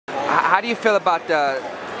how do you feel about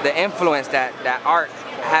the influence that art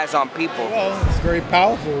has on people? Well, it's very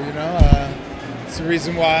powerful, you know. It's the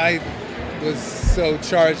reason why I was so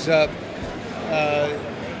charged up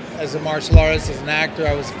as a martial artist, as an actor.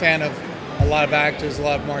 I was a fan of a lot of actors, a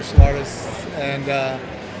lot of martial artists, and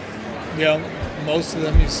you know, most of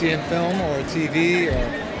them you see in film or TV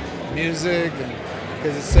or music,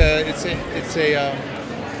 because it's a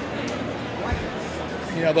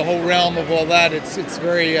you know, the whole realm of all that. It's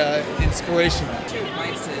very inspirational. What's your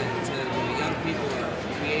advice to young people or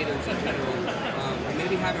creatives in general who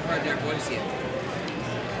maybe haven't heard their voice yet?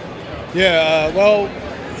 Yeah, well,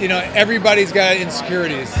 you know, everybody's got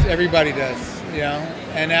insecurities. Everybody does, you know.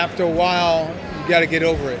 And after a while, you got to get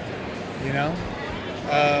over it, you know.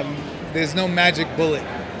 There's no magic bullet,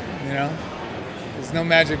 you know. There's no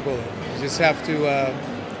magic bullet. You just have to.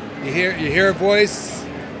 You hear a voice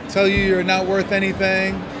tell you you're not worth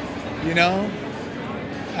anything, you know.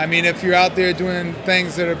 I mean, if you're out there doing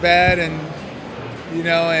things that are bad and you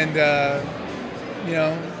know,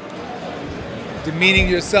 demeaning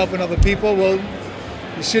yourself and other people, well,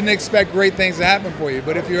 you shouldn't expect great things to happen for you.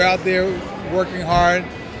 But if you're out there working hard,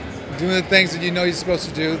 doing the things that you know you're supposed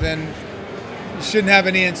to do, then you shouldn't have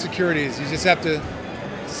any insecurities. You just have to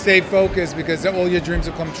stay focused, because all your dreams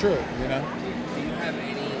will come true, you know. Do you have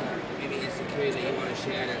any insecurities that you want to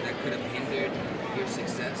share that could have hindered your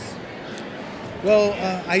success? Well,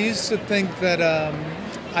 I used to think that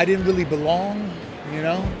I didn't really belong, you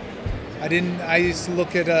know. I used to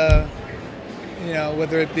look at, you know,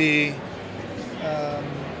 whether it be,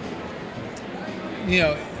 you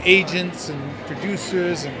know, agents and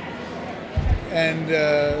producers and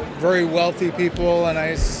very wealthy people, and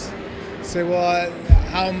I say, well,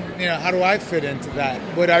 how do I fit into that?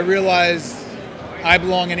 But I realized I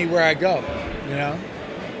belong anywhere I go, you know,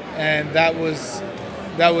 and that was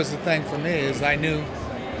the thing for me, is I knew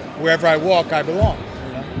wherever I walk, I belong.